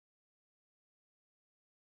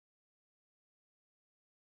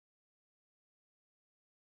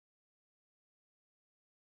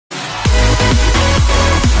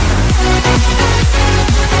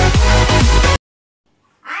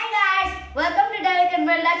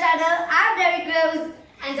Belinda channel. I'm Derrick Rose.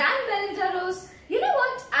 And I'm Belinda Rose. You know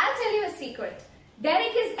what? I'll tell you a secret.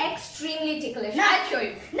 Derrick is extremely ticklish. No. I'll show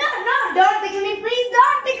you. No, don't tickle me. Please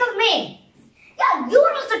don't tickle me. Yeah, you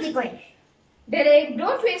are also ticklish. Derrick,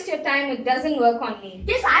 don't waste your time. It doesn't work on me.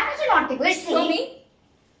 Yes, I'm also not ticklish. See? Show me.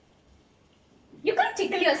 You can't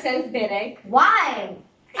tickle yourself, Derrick. Why?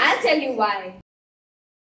 I'll tell you why.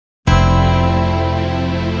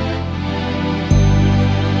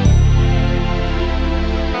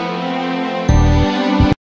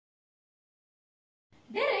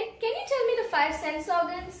 Derrick, can you tell me the 5 sense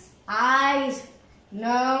organs? Eyes,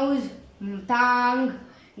 nose, tongue,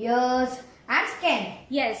 ears, and skin.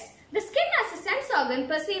 Yes, the skin as a sense organ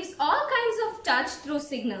perceives all kinds of touch through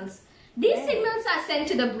signals. These signals are sent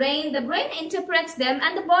to the brain interprets them,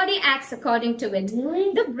 and the body acts according to it.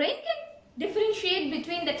 The brain can differentiate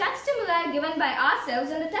between the touch stimuli given by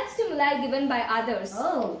ourselves and the touch stimuli given by others.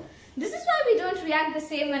 Oh. This is why we don't react the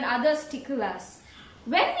same when others tickle us.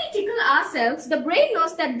 When we tickle ourselves, the brain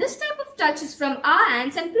knows that this type of touch is from our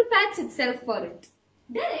hands and prepares itself for it.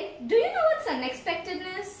 Derrick, do you know what's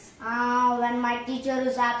unexpectedness? When my teacher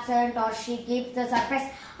is absent or she keeps the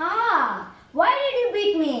surprise. Why did you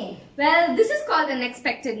beat me? Well, this is called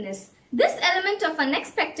unexpectedness. This element of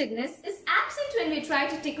unexpectedness is absent when we try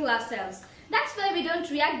to tickle ourselves. That's why we don't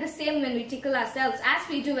react the same when we tickle ourselves as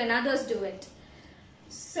we do when others do it.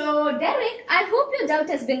 So, Derrick, I hope your doubt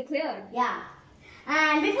has been clear. Yeah.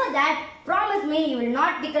 And before that, promise me you will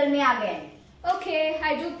not tickle me again. Okay,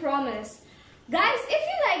 I do promise. Guys, if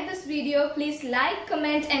you like this video, please like,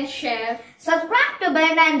 comment and share. Subscribe to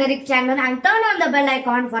Belinda and Derrick channel and turn on the bell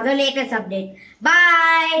icon for the latest update.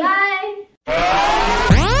 Bye. Bye.